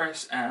floor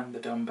press and the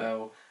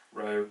dumbbell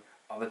row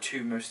are the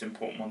two most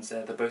important ones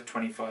there. They're both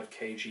 25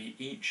 kg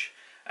each.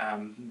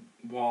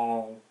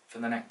 While for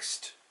the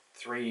next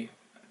three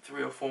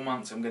or 4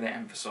 months, I'm going to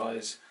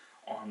emphasise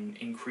on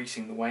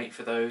increasing the weight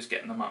for those,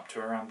 getting them up to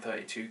around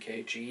 32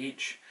 kg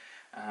each,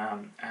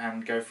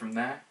 and go from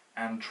there.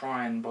 And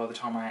try and, by the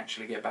time I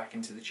actually get back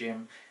into the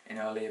gym in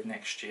early of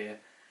next year,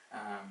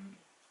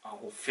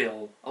 I'll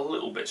feel a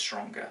little bit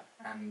stronger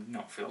and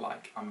not feel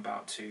like I'm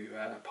about to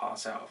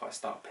pass out if I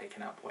start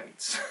picking up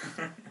weights.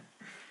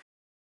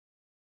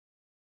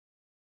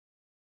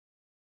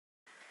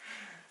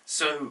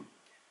 So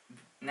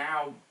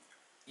now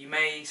you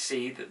may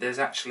see that there's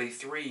actually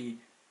 3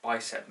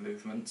 bicep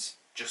movements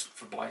just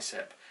for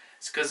bicep.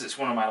 It's because it's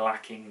one of my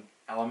lacking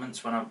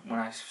elements. When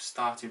I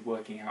started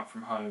working out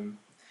from home,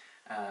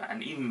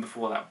 and even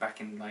before that, back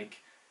in like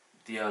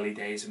the early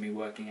days of me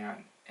working out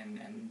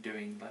and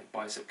doing like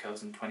bicep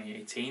curls in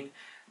 2018,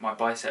 my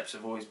biceps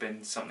have always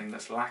been something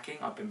that's lacking.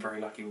 I've been very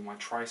lucky with my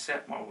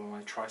tricep.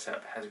 My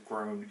tricep has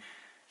grown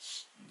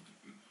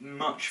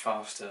much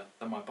faster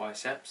than my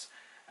biceps,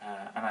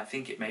 and I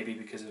think it may be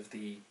because of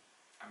the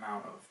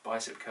amount of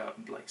bicep curl,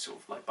 like sort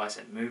of like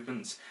bicep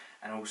movements,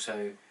 and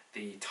also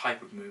the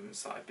type of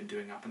movements that I've been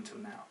doing up until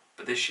now.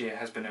 But this year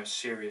has been a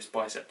serious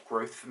bicep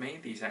growth for me.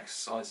 These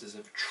exercises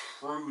have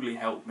truly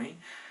helped me.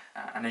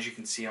 And as you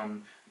can see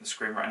on the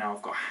screen right now,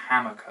 I've got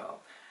hammer curl.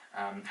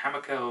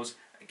 Hammer curls,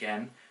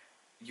 again,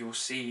 you'll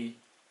see,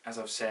 as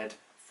I've said,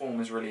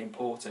 form is really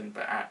important,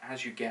 but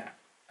as you get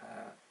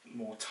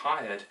more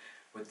tired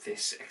with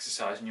this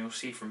exercise, and you'll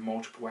see from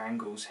multiple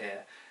angles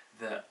here,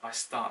 that I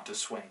start to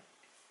swing.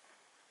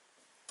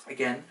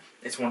 Again,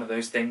 it's one of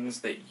those things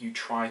that you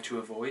try to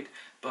avoid,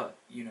 but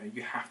you know,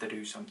 you have to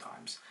do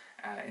sometimes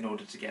in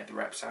order to get the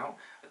reps out.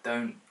 But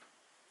don't,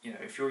 you know,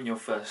 if you're in your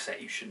first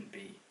set, you shouldn't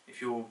be.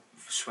 If you're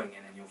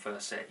swinging in your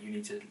first set, you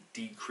need to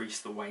decrease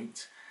the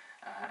weight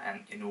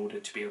and in order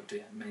to be able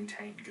to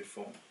maintain good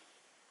form.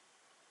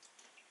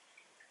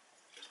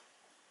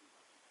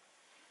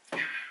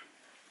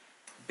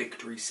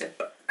 Victory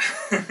sip.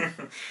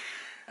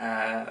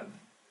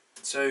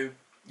 So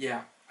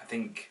yeah, I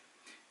think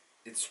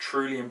it's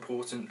truly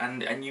important,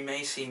 and you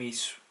may see me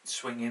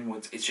swing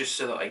inwards. It's just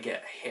so that I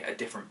hit a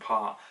different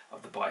part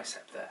of the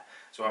bicep there.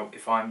 So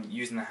if I'm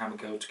using the hammer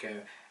curl to go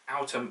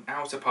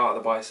outer part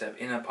of the bicep,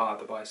 inner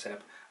part of the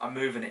bicep, I'm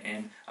moving it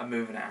in, I'm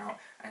moving it out,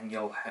 and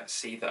you'll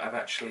see that I've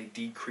actually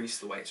decreased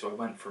the weight. So I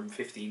went from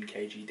 15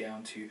 kg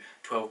down to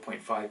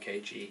 12.5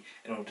 kg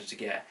in order to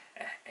get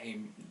a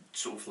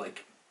sort of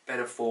like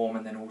better form,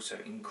 and then also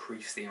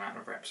increase the amount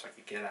of reps I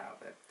could get out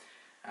of it.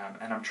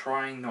 And I'm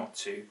trying not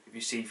to, if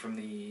you see from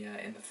the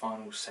in the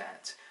final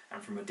set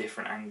and from a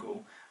different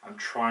angle, I'm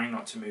trying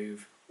not to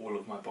move all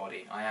of my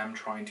body. I am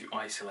trying to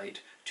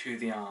isolate to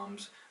the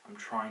arms. I'm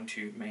trying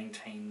to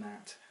maintain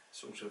that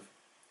sort of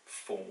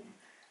form.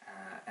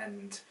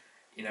 And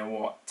you know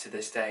what, to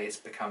this day it's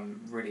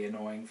become really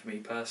annoying for me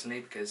personally,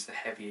 because the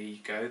heavier you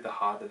go, the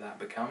harder that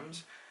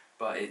becomes.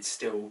 But it's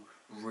still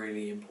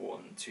really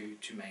important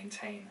to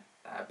maintain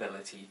that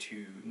ability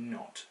to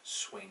not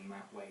swing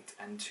that weight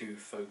and to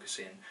focus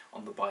in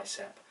on the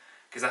bicep,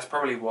 because that's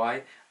probably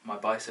why my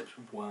biceps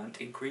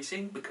weren't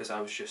increasing, because I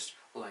was just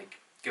like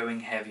going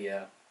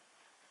heavier,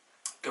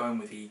 going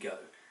with ego,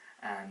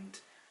 and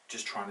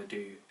just trying to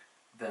do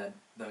the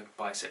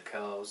bicep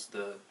curls,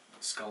 the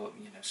skull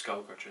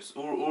crunches,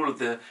 all of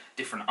the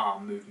different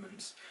arm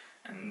movements,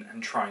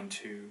 and trying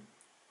to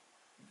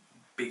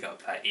big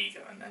up that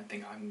ego and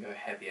think I can go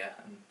heavier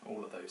and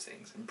all of those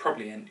things, and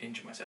probably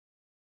injure myself.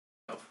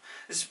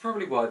 This is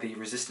probably why the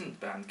resistance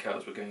band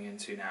curls we're going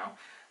into now,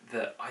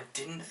 that I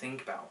didn't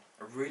think about.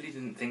 I really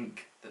didn't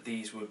think that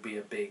these would be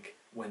a big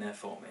winner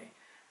for me.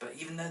 But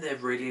even though they're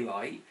really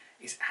light,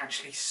 it's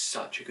actually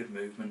such a good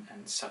movement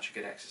and such a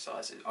good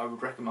exercise. I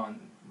would recommend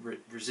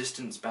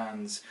resistance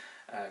bands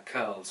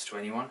curls to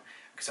anyone,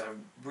 because I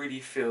really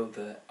feel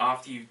that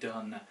after you've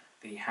done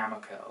the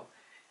hammer curl,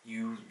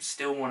 you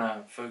still want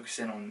to focus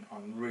in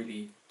on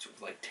really sort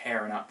of like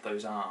tearing up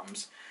those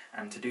arms,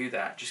 and to do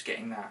that, just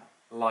getting that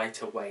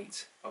lighter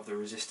weight of the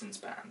resistance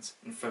bands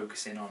and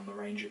focusing on the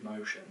range of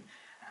motion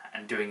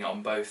and doing it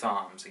on both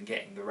arms and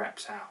getting the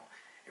reps out,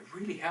 it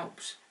really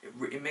helps.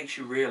 It makes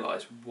you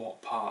realise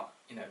what part,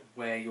 you know,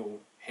 where you're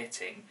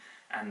hitting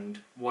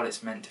and what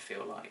it's meant to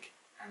feel like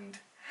and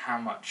how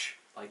much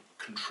like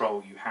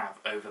control you have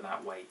over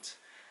that weight.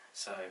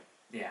 So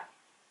yeah,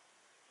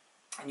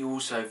 and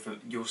you'll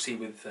see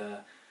with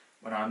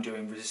when I'm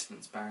doing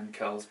resistance band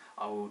curls,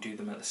 I will do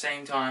them at the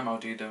same time, I'll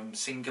do them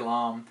single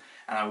arm,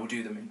 and I will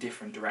do them in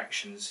different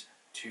directions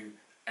to,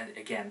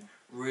 again,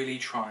 really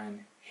try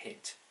and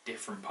hit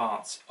different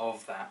parts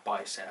of that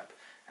bicep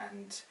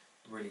and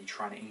really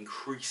trying to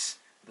increase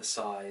the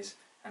size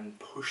and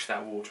push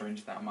that water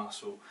into that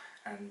muscle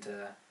and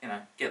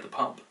get the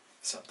pump.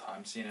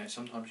 Sometimes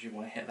sometimes you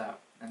want to hit that,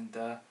 and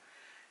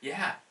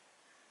yeah.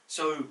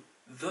 So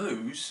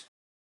those,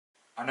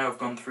 I know I've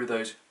gone through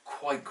those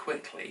quite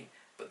quickly,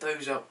 but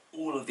those are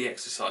all of the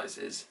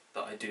exercises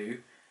that I do.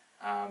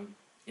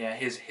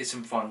 Here's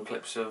some final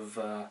clips of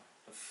the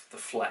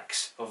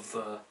flex of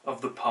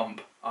the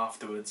pump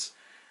afterwards,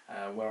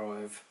 where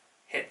I've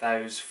hit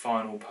those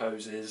final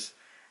poses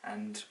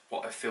and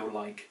what I feel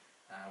like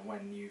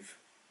when you've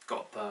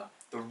got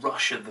the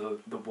rush of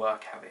the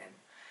workout in.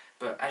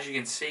 But as you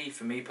can see,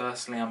 for me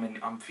personally,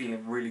 I'm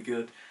feeling really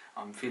good.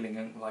 I'm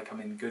feeling like I'm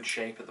in good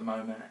shape at the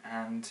moment,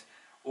 and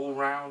all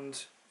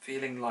round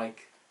feeling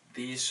like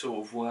these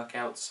sort of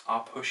workouts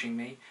are pushing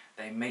me.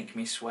 They make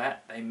me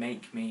sweat. They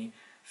make me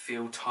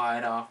feel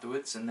tired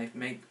afterwards, and they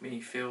make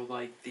me feel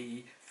like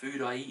the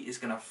food I eat is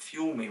going to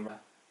fuel me.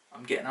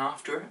 I'm getting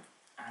after it,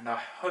 and I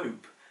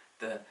hope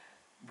that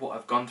what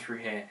I've gone through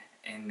here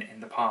in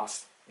the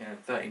past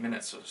 30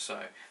 minutes or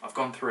so, I've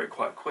gone through it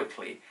quite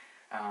quickly.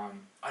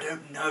 I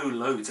don't know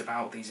loads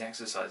about these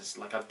exercises.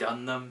 Like, I've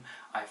done them,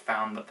 I've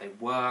found that they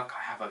work,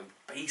 I have a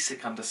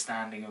basic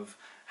understanding of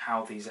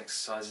how these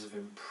exercises have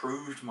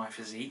improved my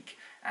physique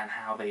and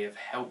how they have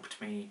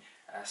helped me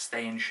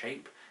stay in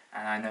shape.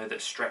 And I know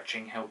that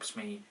stretching helps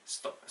me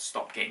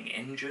stop getting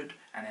injured,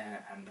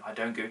 and I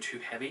don't go too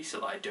heavy so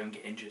that I don't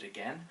get injured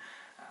again.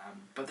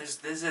 But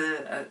there's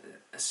a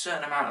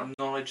certain amount of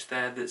knowledge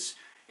there that's,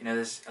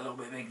 there's a little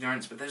bit of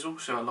ignorance, but there's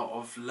also a lot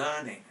of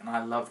learning, and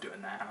I love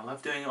doing that, and I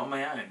love doing it on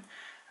my own.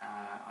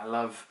 I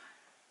love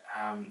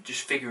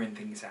just figuring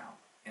things out,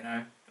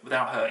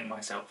 without hurting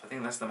myself. I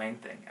think that's the main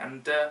thing.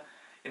 And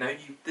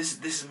this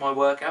is my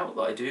workout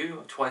that I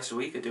do twice a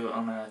week. I do it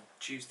on a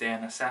Tuesday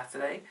and a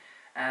Saturday,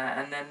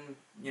 and then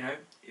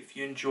if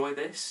you enjoy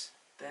this,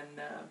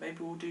 then maybe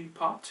we'll do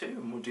part 2,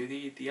 and we'll do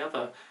the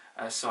other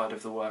side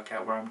of the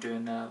workout where I'm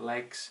doing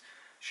legs,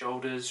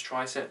 shoulders,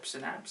 triceps,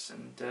 and abs,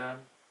 and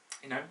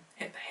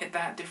hit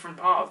that different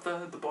part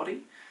of the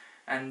body.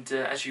 And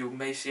as you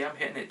may see, I'm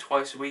hitting it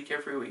twice a week,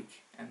 every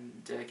week,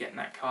 and getting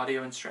that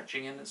cardio and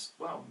stretching in as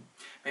well.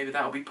 Maybe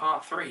that'll be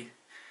part 3.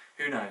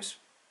 Who knows?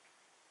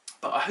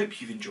 But I hope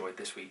you've enjoyed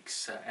this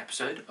week's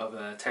episode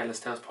of Taylor's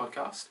Tales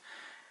podcast.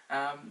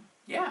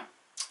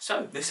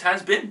 So this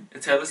has been a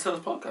Taylor's Tales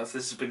podcast.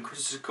 This has been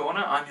Chris's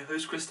Corner. I'm your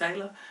host, Chris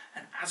Taylor,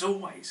 and as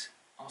always,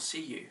 I'll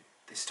see you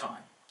this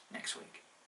time next week.